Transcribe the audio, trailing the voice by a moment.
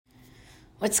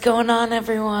What's going on,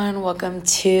 everyone? Welcome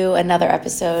to another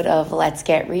episode of Let's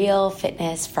Get Real,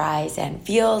 Fitness, Fries, and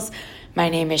Feels. My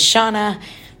name is Shauna.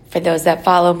 For those that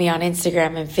follow me on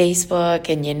Instagram and Facebook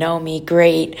and you know me,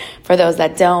 great. For those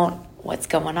that don't, what's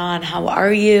going on? How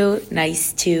are you?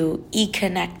 Nice to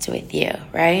connect with you,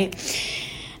 right?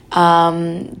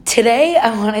 Today,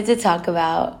 I wanted to talk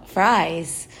about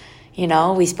fries. You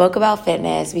know, we spoke about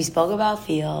fitness, we spoke about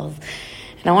feels,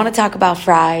 and I want to talk about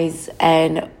fries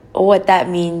and what that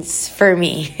means for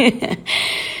me.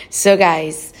 So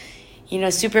guys, you know,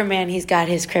 Superman, he's got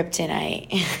his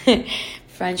kryptonite.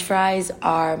 French fries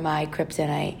are my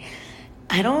kryptonite.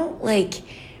 I don't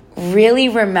really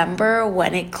remember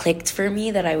when it clicked for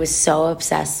me that I was so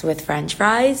obsessed with French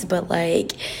fries, but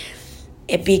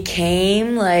it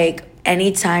became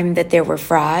anytime that there were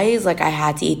fries, I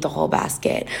had to eat the whole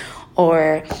basket.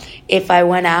 Or if I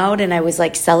went out and I was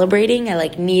celebrating, I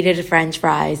needed French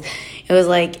fries. It was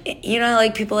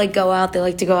people go out, they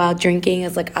like to go out drinking.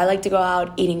 It's I like to go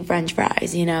out eating French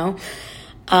fries, you know?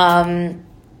 And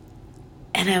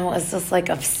I was just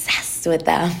obsessed with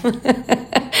them.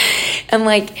 And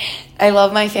I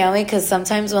love my family because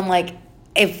sometimes when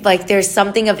if there's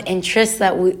something of interest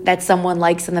that someone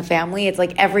likes in the family, it's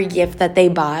every gift that they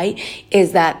buy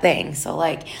is that thing. So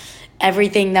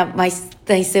everything that my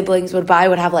siblings would buy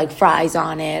would have fries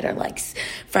on it, or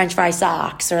French fry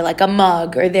socks, or a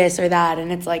mug, or this or that.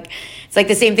 And it's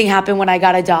the same thing happened when I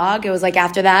got a dog. It was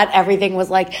after that, everything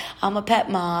was I'm a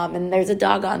pet mom, and there's a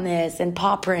dog on this, and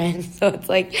paw print. So it's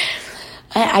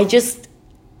I just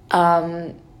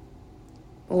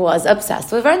was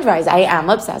obsessed with French fries. I am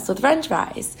obsessed with French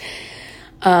fries.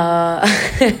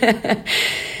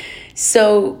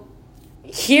 So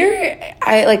here,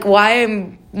 why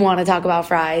I want to talk about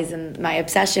fries and my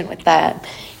obsession with that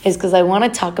is because I want to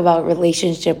talk about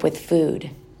relationship with food.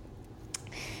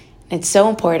 It's so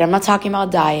important. I'm not talking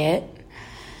about diet.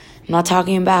 I'm not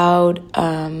talking about,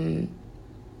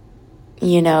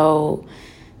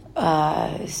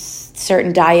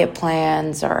 certain diet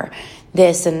plans or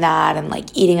this and that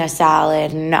and eating a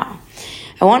salad. No.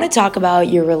 I want to talk about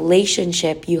your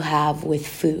relationship you have with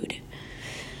food.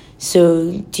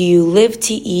 So do you live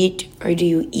to eat or do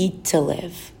you eat to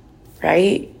live,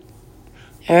 right?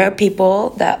 There are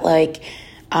people that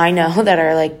I know that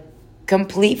are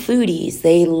complete foodies.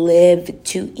 They live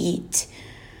to eat.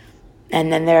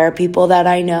 And then there are people that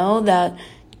I know that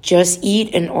just eat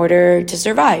in order to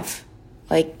survive,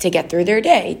 to get through their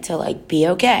day, to be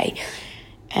okay.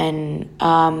 And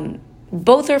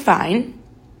both are fine.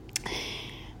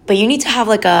 But you need to have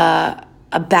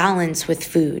a balance with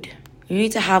food. You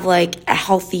need to have a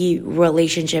healthy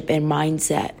relationship and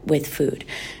mindset with food.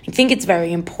 I think it's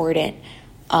very important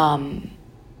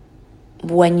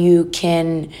when you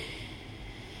can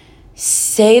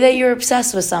say that you're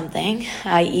obsessed with something,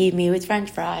 i.e. me with French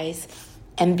fries,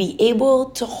 and be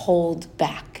able to hold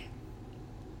back.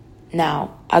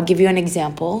 Now, I'll give you an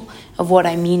example of what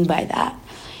I mean by that.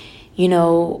 You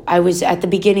know, I was at the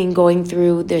beginning going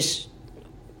through this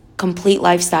complete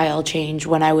lifestyle change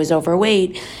when I was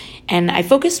overweight. And I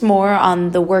focused more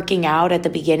on the working out at the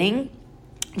beginning,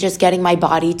 just getting my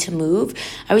body to move.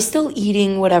 I was still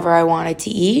eating whatever I wanted to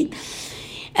eat.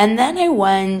 And then I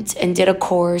went and did a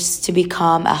course to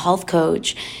become a health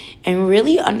coach and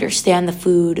really understand the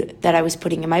food that I was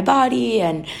putting in my body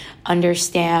and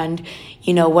understand,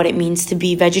 what it means to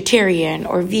be vegetarian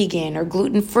or vegan or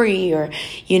gluten-free or,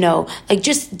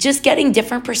 just getting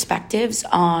different perspectives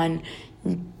on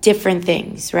different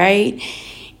things, right?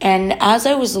 And as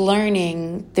I was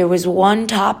learning, there was one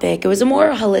topic, it was a more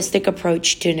holistic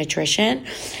approach to nutrition.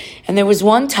 And there was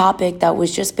one topic that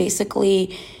was just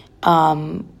basically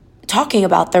talking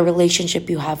about the relationship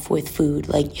you have with food.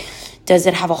 Does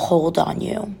it have a hold on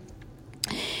you?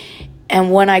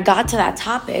 And when I got to that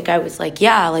topic, I was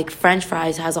French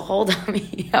fries has a hold on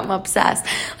me. I'm obsessed.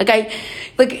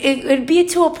 It would be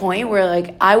to a point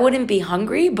where I wouldn't be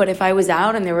hungry, but if I was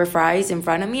out and there were fries in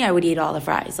front of me, I would eat all the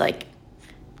fries.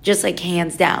 Just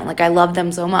hands down. I love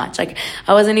them so much. I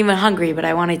wasn't even hungry, but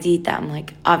I wanted to eat them,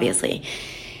 obviously.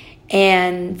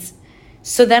 And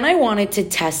so then I wanted to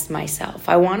test myself.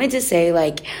 I wanted to say,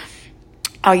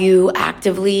 are you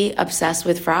actively obsessed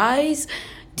with fries?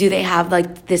 Do they have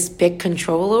this big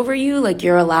control over you?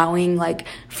 You're allowing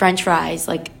French fries,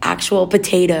 actual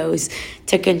potatoes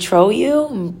to control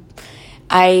you?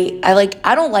 I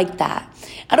don't like that.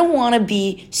 I don't want to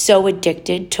be so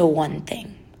addicted to one thing.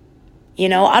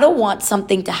 I don't want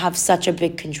something to have such a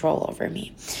big control over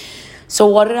me. So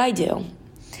what did I do?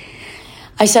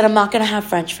 I said, I'm not going to have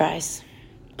French fries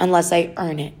unless I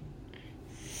earn it.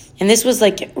 And this was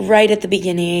like right at the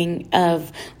beginning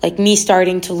of like me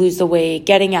starting to lose the weight,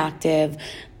 getting active.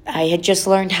 I had just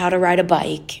learned how to ride a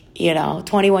bike,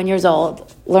 21 years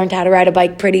old, learned how to ride a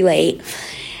bike pretty late.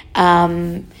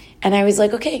 And I was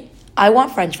like, okay, I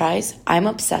want French fries. I'm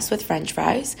obsessed with French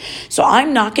fries. So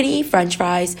I'm not going to eat French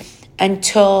fries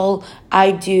until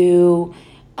I do,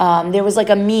 there was like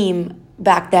a meme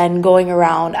back then going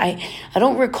around. I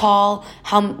don't recall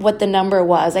what the number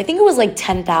was. I think it was like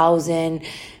 10,000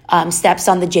 steps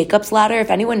on the Jacob's ladder. If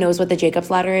anyone knows what the Jacob's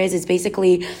ladder is, it's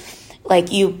basically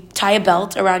like you tie a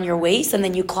belt around your waist and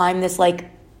then you climb this like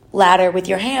ladder with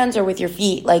your hands or with your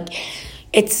feet. Like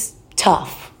it's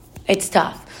tough. It's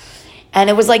tough. And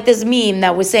it was like this meme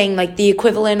that was saying like the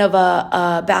equivalent of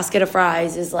a basket of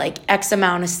fries is like X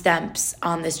amount of steps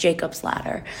on this Jacob's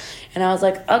ladder. And I was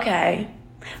like, okay,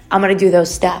 I'm going to do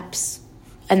those steps.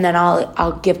 And then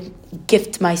I'll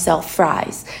gift myself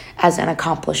fries as an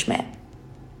accomplishment.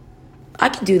 I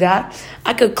could do that.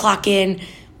 I could clock in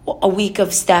a week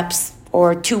of steps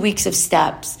or 2 weeks of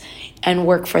steps and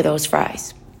work for those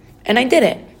fries. And I did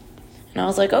it. And I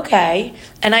was like, okay.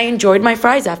 And I enjoyed my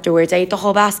fries afterwards. I ate the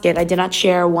whole basket. I did not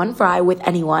share one fry with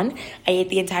anyone. I ate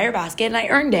the entire basket and I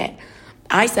earned it.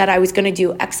 I said I was going to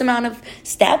do X amount of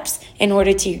steps in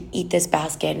order to eat this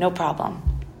basket. No problem.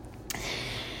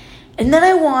 And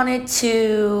then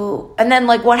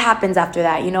like what happens after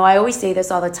that? I always say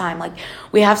this all the time. Like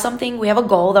we have a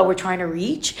goal that we're trying to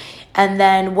reach. And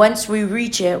then once we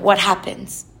reach it, what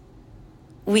happens?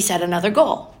 We set another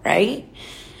goal, right?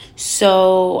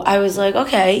 So I was like,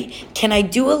 okay, can I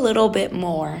do a little bit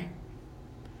more?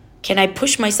 Can I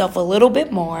push myself a little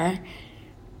bit more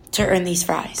to earn these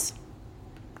fries?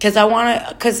 Because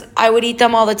I would eat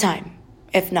them all the time,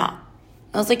 if not.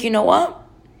 I was like, you know what?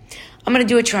 I'm going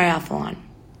to do a triathlon.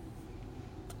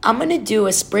 I'm going to do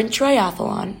a sprint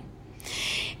triathlon.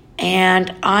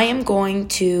 And I am going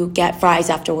to get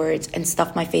fries afterwards and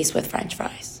stuff my face with French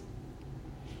fries.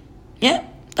 Yeah,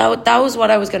 that was what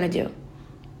I was going to do.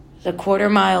 The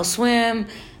 1/4-mile swim,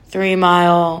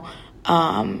 3-mile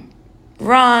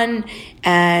run,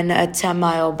 and a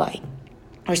 10-mile bike.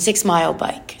 Or 6-mile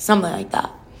bike. Something like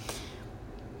that.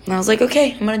 And I was like,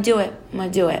 okay, I'm going to do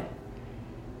it.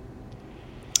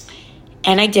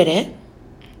 And I did it.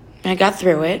 I got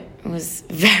through it. It was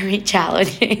very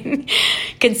challenging.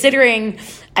 Considering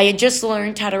I had just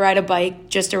learned how to ride a bike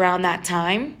just around that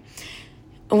time.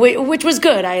 Which was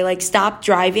good. I stopped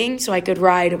driving so I could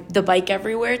ride the bike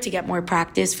everywhere to get more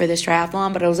practice for this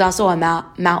triathlon. But it was also a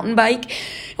mountain bike.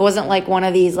 It wasn't like one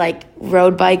of these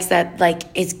road bikes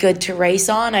that is good to race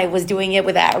on. I was doing it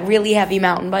with a really heavy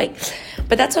mountain bike.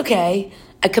 But that's okay.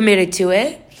 I committed to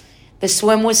it. The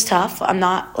swim was tough. I'm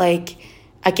not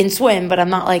I can swim, but I'm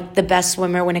not the best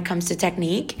swimmer when it comes to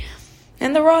technique.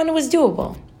 And the run was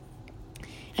doable.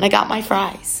 And I got my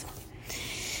fries.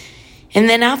 And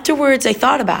then afterwards, I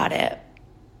thought about it.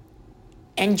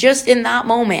 And just in that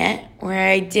moment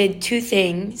where I did 2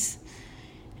 things,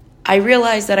 I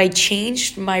realized that I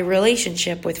changed my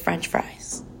relationship with French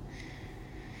fries.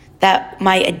 That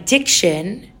my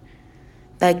addiction,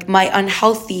 my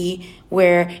unhealthy,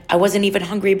 where I wasn't even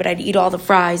hungry, but I'd eat all the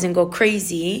fries and go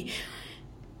crazy,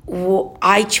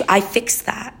 I fixed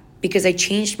that because I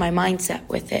changed my mindset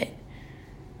with it.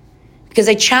 Because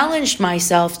I challenged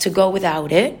myself to go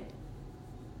without it.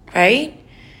 Right?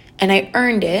 And I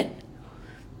earned it.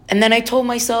 And then I told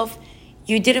myself,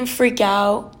 you didn't freak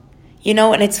out.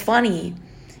 And it's funny.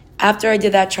 After I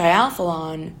did that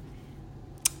triathlon,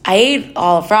 I ate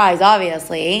all the fries,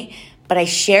 obviously, but I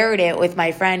shared it with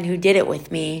my friend who did it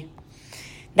with me.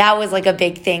 That was a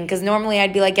big thing. Because normally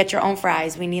I'd be like, get your own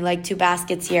fries. We need 2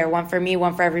 baskets here. One for me,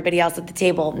 one for everybody else at the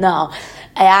table. No,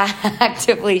 I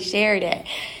actively shared it.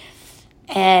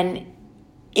 And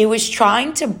it was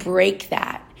trying to break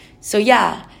that. So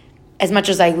yeah, as much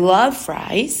as I love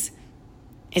fries,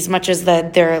 as much as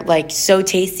they're so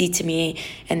tasty to me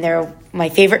and they're my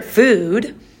favorite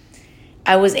food,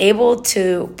 I was able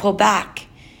to pull back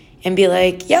and be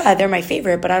like, yeah, they're my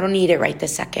favorite, but I don't eat it right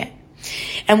this second.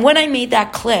 And when I made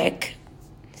that click,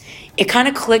 it kind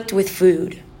of clicked with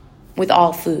food, with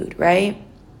all food, right?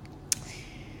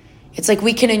 It's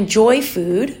we can enjoy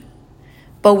food,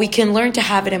 but we can learn to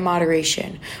have it in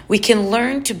moderation. We can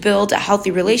learn to build a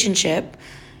healthy relationship,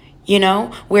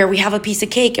 where we have a piece of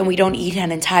cake and we don't eat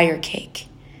an entire cake,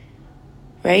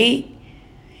 right?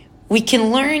 We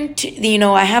can learn to,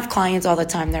 I have clients all the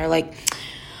time. They're like,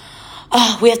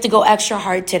 oh, we have to go extra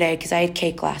hard today because I had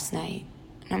cake last night.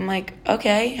 And I'm like,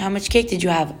 okay, how much cake did you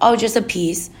have? Oh, just a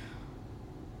piece.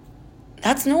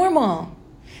 That's normal.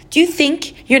 Do you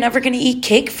think you're never going to eat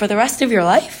cake for the rest of your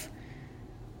life?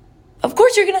 Of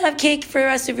course you're going to have cake for the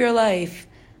rest of your life.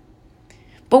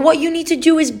 But what you need to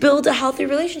do is build a healthy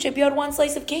relationship. You had one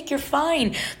slice of cake, you're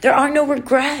fine. There are no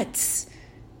regrets,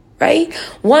 right?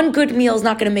 One good meal is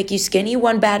not going to make you skinny.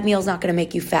 One bad meal is not going to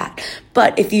make you fat.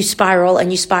 But if you spiral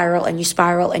and you spiral and you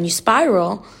spiral and you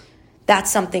spiral,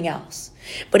 that's something else.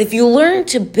 But if you learn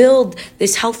to build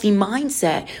this healthy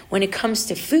mindset when it comes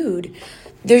to food,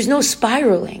 there's no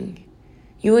spiraling.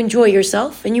 You enjoy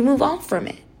yourself and you move on from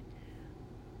it.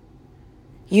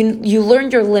 You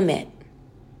learned your limit,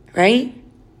 right?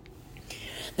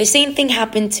 The same thing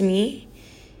happened to me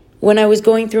when I was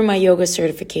going through my yoga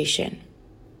certification.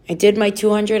 I did my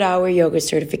 200-hour yoga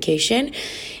certification,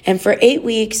 and for 8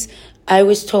 weeks, I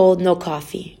was told no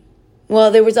coffee.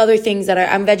 Well, there was other things that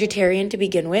I'm vegetarian to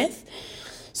begin with,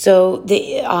 so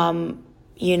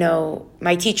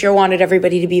my teacher wanted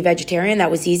everybody to be vegetarian. That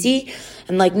was easy,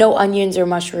 and like no onions or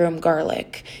mushroom,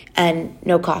 garlic, and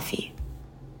no coffee.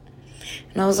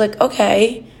 And I was like,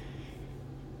 okay.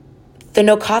 The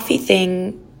no coffee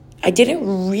thing, I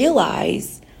didn't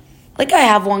realize, like I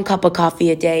have 1 cup of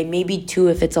coffee a day, maybe 2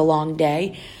 if it's a long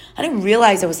day. I didn't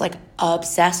realize I was like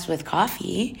obsessed with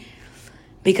coffee,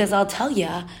 because I'll tell you,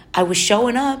 I was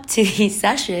showing up to these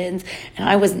sessions and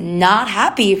I was not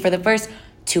happy for the first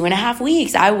 2.5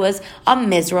 weeks. I was a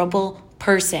miserable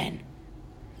person.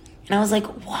 And I was like,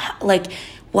 what? Like,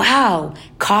 wow,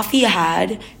 coffee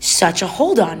had such a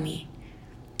hold on me.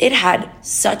 It had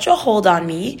such a hold on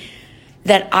me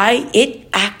that it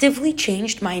actively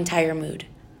changed my entire mood.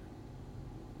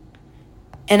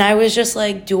 And I was just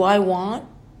like, do I want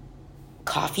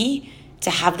coffee to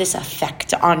have this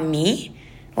effect on me?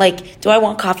 Like, do I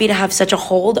want coffee to have such a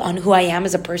hold on who I am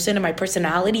as a person and my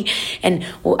personality and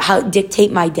how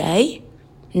dictate my day?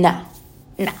 No.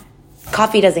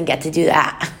 Coffee doesn't get to do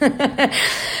that.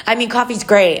 I mean, coffee's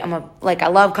great. I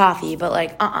love coffee,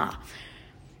 but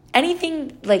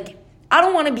anything, I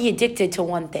don't want to be addicted to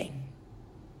one thing.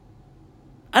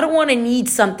 I don't want to need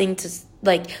something to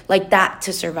like that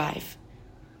to survive.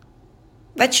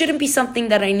 That shouldn't be something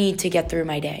that I need to get through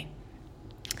my day.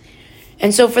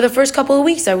 And so for the first couple of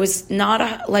weeks, I was not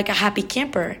a happy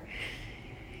camper.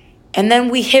 And then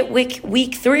we hit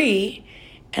week 3,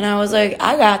 and I was like,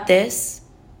 I got this.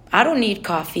 I don't need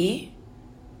coffee.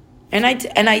 And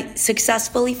I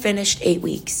successfully finished 8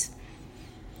 weeks.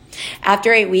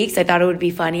 After 8 weeks, I thought it would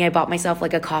be funny. I bought myself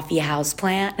a coffee house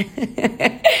plant.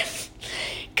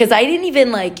 Because I didn't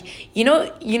even it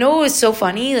was so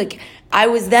funny? I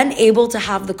was then able to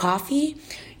have the coffee,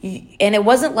 and it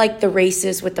wasn't like the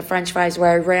races with the French fries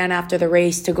where I ran after the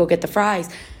race to go get the fries.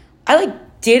 I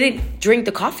didn't drink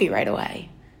the coffee right away.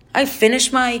 I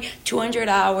finished my 200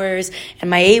 hours and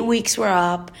my 8 weeks were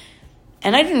up,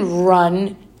 and I didn't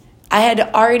run. I had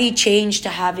already changed to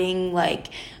having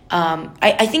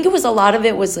I think it was a lot of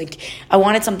it was I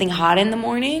wanted something hot in the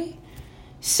morning.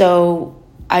 So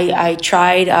I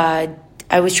tried,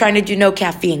 I was trying to do no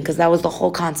caffeine because that was the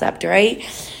whole concept, right?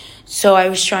 So I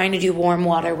was trying to do warm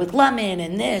water with lemon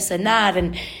and this and that,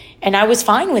 and I was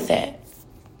fine with it,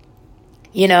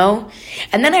 And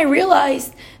then I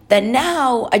realized that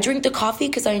now I drink the coffee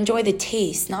because I enjoy the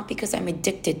taste, not because I'm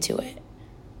addicted to it.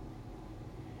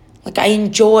 I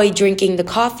enjoy drinking the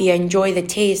coffee. I enjoy the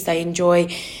taste. I enjoy,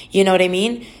 you know what I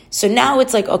mean? So now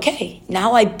it's okay,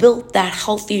 now I built that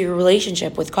healthier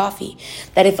relationship with coffee.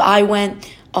 That if I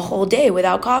went a whole day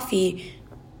without coffee,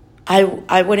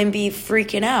 I wouldn't be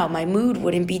freaking out. My mood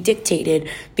wouldn't be dictated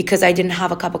because I didn't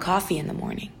have a cup of coffee in the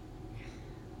morning.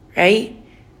 Right?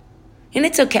 And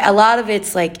it's okay. A lot of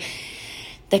it's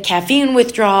the caffeine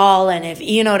withdrawal, and if,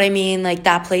 you know what I mean,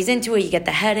 that plays into it. You get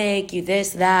the headache, you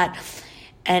this, that.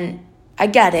 And I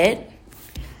get it.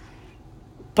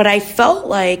 But I felt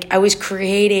like I was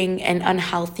creating an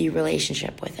unhealthy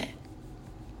relationship with it.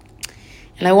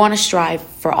 And I want to strive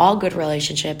for all good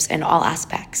relationships in all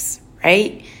aspects,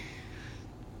 right?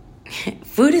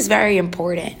 Food is very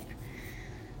important.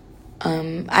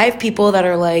 I have people that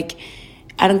are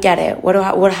I don't get it.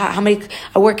 How many?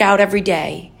 I work out every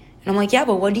day. And I'm like, yeah,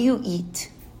 but what do you eat?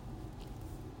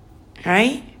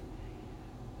 Right?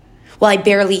 Well, I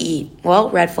barely eat. Well,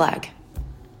 red flag.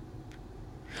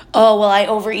 Oh, well, I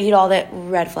overeat all that,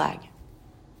 red flag.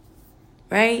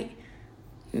 Right?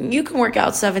 You can work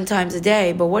out 7 times a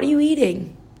day, but what are you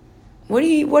eating? What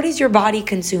is your body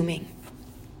consuming?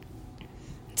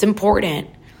 It's important.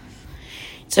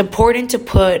 It's important to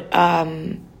put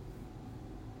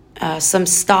some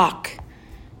stock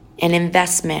and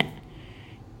investment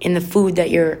in the food that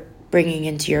you're bringing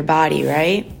into your body,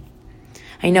 right?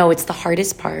 I know it's the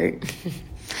hardest part.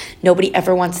 Nobody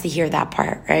ever wants to hear that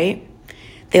part, right?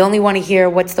 They only want to hear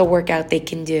what's the workout they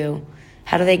can do.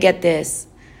 How do they get this?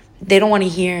 they don't want to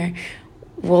hear,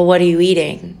 well, what are you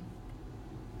eating?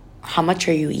 How much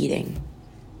are you eating?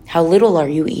 How little are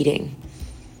you eating?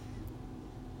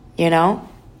 You know?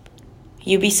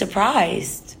 You'd be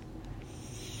surprised.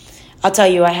 I'll tell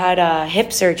you, I had a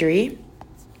hip surgery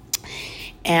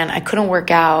and I couldn't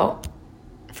work out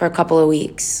for a couple of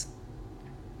weeks.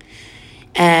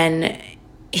 And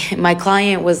my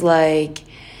client was like,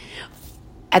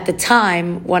 at the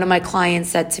time, one of my clients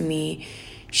said to me,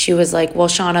 she was like, well,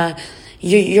 Shauna,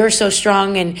 you're so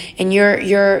strong and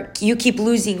you keep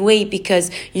losing weight because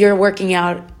you're working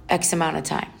out X amount of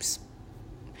times.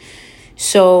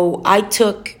 So I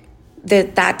took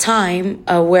that time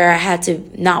where I had to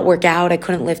not work out. I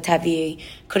couldn't lift heavy,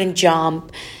 couldn't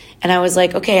jump. And I was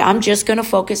like, okay, I'm just going to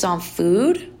focus on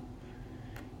food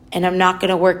and I'm not going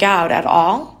to work out at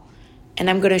all. And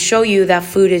I'm going to show you that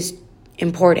food is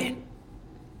important.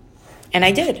 And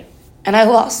I did. And I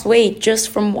lost weight just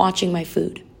from watching my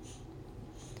food.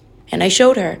 And I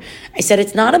showed her. I said,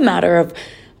 it's not a matter of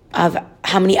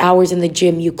how many hours in the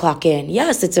gym you clock in.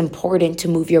 Yes, it's important to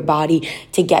move your body,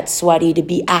 to get sweaty, to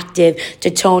be active, to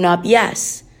tone up.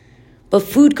 Yes. But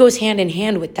food goes hand in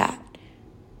hand with that.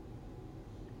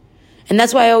 And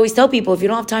that's why I always tell people, if you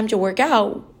don't have time to work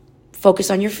out,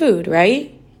 focus on your food,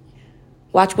 right?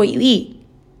 Watch what you eat.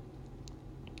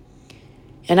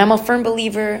 And I'm a firm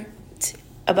believer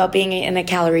about being in a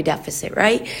calorie deficit,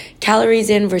 right? Calories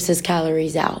in versus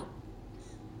calories out.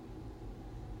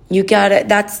 You gotta,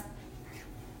 that's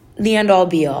the end all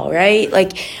be all, right?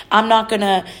 Like, I'm not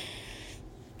gonna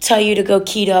tell you to go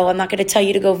keto. I'm not gonna tell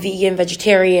you to go vegan,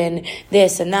 vegetarian,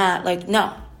 this and that. Like,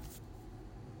 no.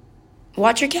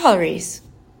 Watch your calories.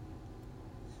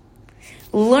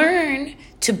 Learn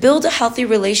to build a healthy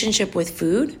relationship with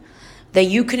food that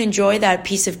you can enjoy that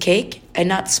piece of cake and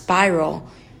not spiral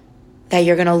that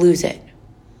you're going to lose it.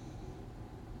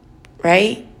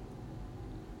 Right?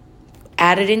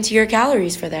 Add it into your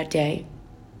calories for that day.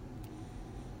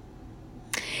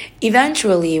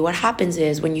 Eventually, what happens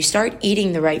is when you start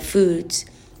eating the right foods,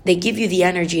 they give you the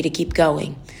energy to keep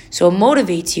going. So it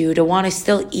motivates you to want to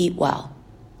still eat well.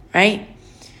 Right?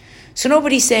 So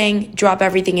nobody's saying drop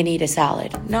everything and eat a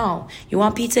salad. No. You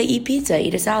want pizza? Eat pizza.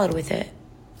 Eat a salad with it.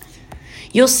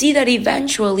 You'll see that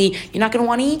eventually you're not going to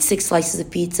want to eat 6 slices of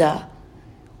pizza.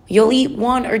 You'll eat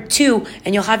 1 or 2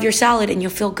 and you'll have your salad and you'll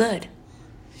feel good.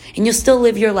 And you'll still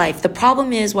live your life. The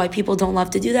problem is why people don't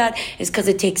love to do that is because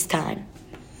it takes time.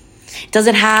 It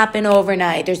doesn't happen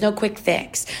overnight. There's no quick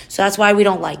fix. So that's why we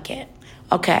don't like it.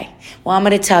 Okay. Well, I'm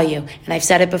going to tell you, and I've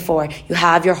said it before, you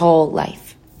have your whole life.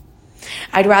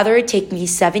 I'd rather it take me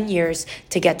 7 years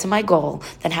to get to my goal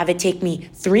than have it take me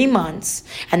 3 months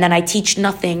and then I teach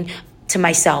nothing to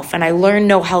myself and I learn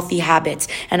no healthy habits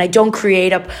and I don't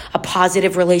create a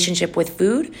positive relationship with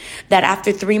food, that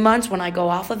after 3 months when I go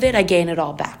off of it, I gain it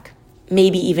all back.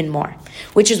 Maybe even more,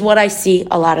 which is what I see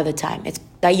a lot of the time. It's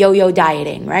that yo-yo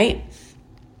dieting, right?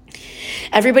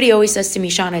 Everybody always says to me,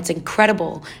 Shauna, it's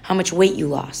incredible how much weight you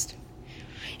lost.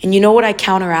 And you know what I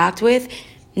counteract with?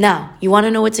 No, you want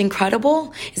to know what's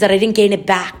incredible? Is that I didn't gain it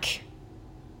back.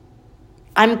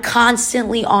 I'm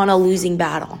constantly on a losing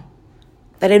battle.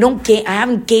 That I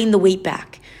haven't gained the weight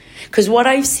back. Because what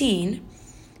I've seen,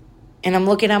 and I'm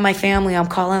looking at my family, I'm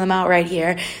calling them out right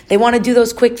here, they want to do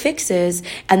those quick fixes,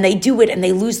 and they do it, and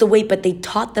they lose the weight, but they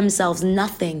taught themselves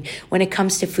nothing when it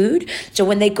comes to food. So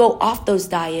when they go off those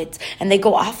diets, and they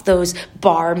go off those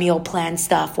bar meal plan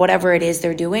stuff, whatever it is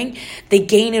they're doing, they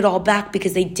gain it all back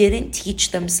because they didn't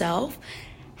teach themselves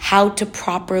how to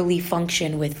properly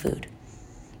function with food.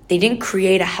 They didn't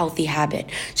create a healthy habit.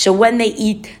 So when they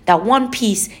eat that one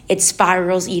piece, it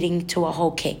spirals eating to a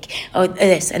whole cake. Oh,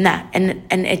 this and that. And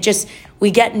it just,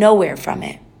 we get nowhere from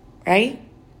it, right?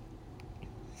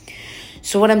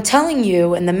 So what I'm telling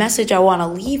you and the message I want to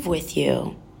leave with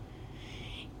you,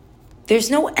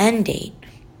 there's no end date,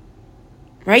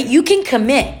 right? You can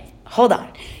commit. Hold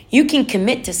on. You can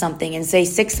commit to something and say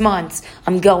 6 months,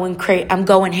 I'm going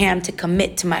ham to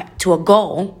commit to a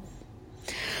goal.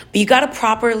 But you got to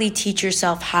properly teach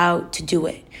yourself how to do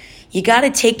it. You got to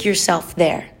take yourself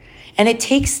there. And it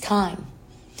takes time.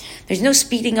 There's no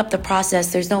speeding up the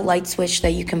process. There's no light switch that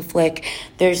you can flick.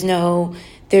 There's no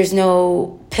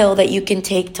pill that you can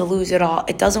take to lose it all.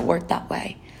 It doesn't work that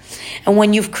way. And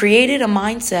when you've created a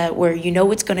mindset where you know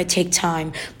it's going to take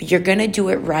time, but you're going to do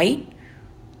it right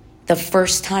the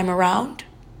first time around,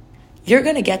 you're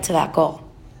going to get to that goal.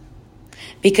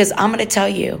 Because I'm going to tell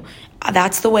you,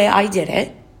 that's the way I did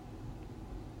it.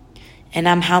 And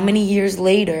I'm how many years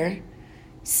later,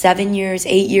 7 years,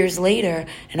 8 years later,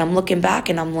 and I'm looking back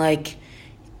and I'm like,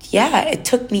 yeah, it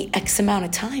took me X amount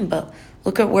of time, but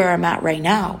look at where I'm at right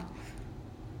now.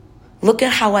 Look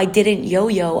at how I didn't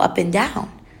yo-yo up and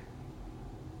down.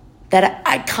 That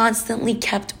I constantly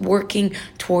kept working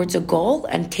towards a goal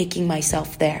and taking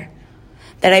myself there.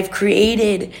 That I've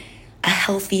created a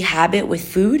healthy habit with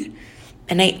food,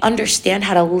 and I understand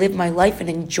how to live my life and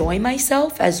enjoy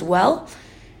myself as well,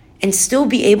 and still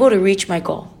be able to reach my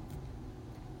goal.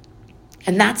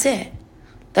 And that's it.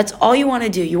 That's all you want to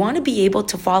do. You want to be able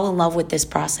to fall in love with this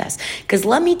process. Because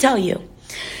let me tell you,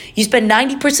 you spend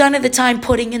 90% of the time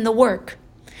putting in the work.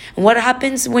 And what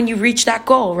happens when you reach that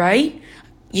goal, right?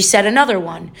 You set another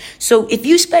one. So if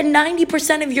you spend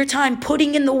 90% of your time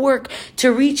putting in the work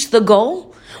to reach the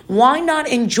goal, why not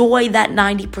enjoy that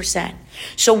 90%?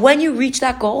 So when you reach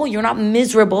that goal, you're not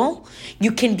miserable.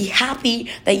 You can be happy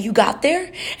that you got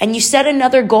there, and you set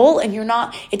another goal, and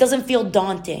it doesn't feel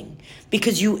daunting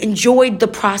because you enjoyed the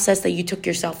process that you took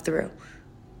yourself through.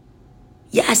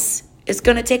 Yes, it's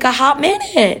going to take a hot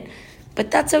minute,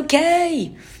 but that's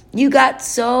okay. You got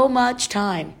so much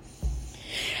time.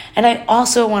 And I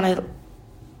also want to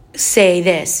say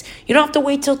this. You don't have to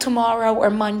wait till tomorrow or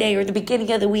Monday or the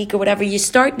beginning of the week or whatever. You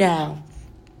start now.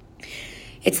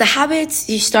 It's the habits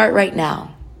you start right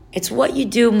now. It's what you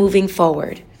do moving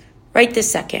forward, right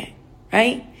this second,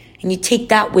 right? And you take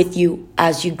that with you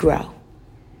as you grow.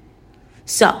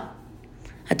 So,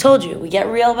 I told you, we get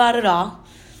real about it all.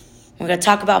 We're going to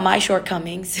talk about my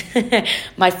shortcomings,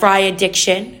 my fry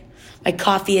addiction, my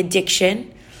coffee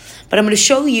addiction. But I'm going to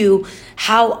show you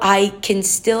how I can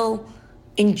still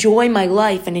enjoy my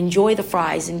life and enjoy the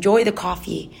fries, enjoy the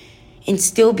coffee, and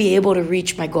still be able to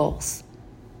reach my goals.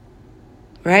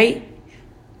 Right?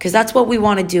 Because that's what we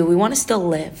want to do. We want to still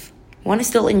live. We want to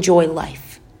still enjoy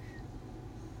life.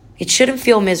 It shouldn't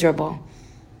feel miserable.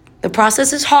 The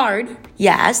process is hard,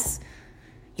 yes.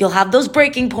 You'll have those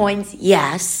breaking points,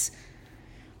 yes.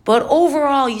 But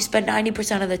overall, you spend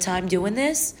 90% of the time doing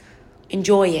this.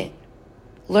 Enjoy it.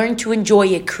 Learn to enjoy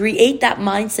it. Create that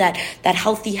mindset, that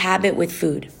healthy habit with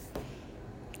food.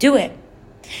 Do it.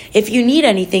 If you need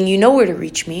anything, you know where to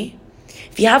reach me.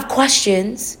 If you have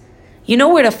questions, you know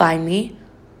where to find me.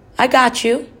 I got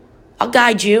you. I'll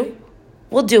guide you.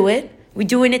 We'll do it. We're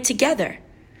doing it together.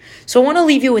 So I want to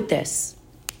leave you with this.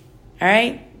 All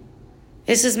right?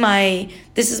 This is the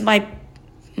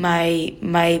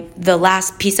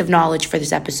last piece of knowledge for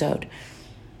this episode.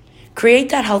 Create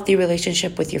that healthy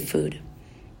relationship with your food.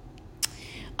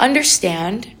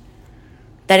 Understand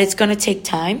that it's going to take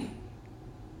time,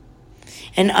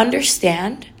 and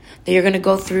understand that you're going to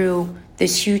go through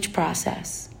this huge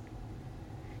process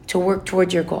to work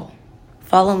towards your goal.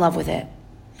 Fall in love with it.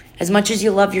 As much as you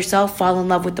love yourself, fall in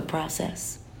love with the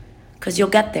process, because you'll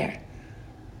get there.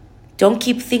 Don't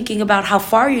keep thinking about how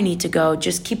far you need to go.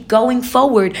 Just keep going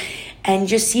forward and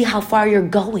just see how far you're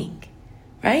going,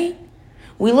 right?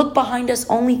 We look behind us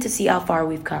only to see how far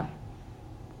we've come.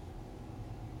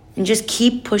 And just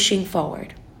keep pushing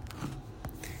forward.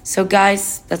 So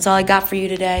guys, that's all I got for you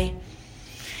today.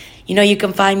 You know, you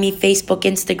can find me Facebook,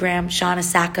 Instagram, Shauna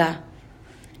Saka.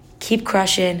 Keep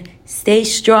crushing. Stay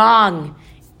strong.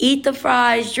 Eat the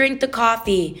fries. Drink the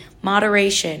coffee.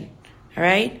 Moderation. All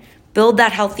right? Build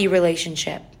that healthy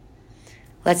relationship.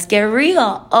 Let's get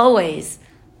real always.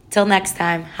 Till next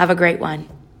time, have a great one.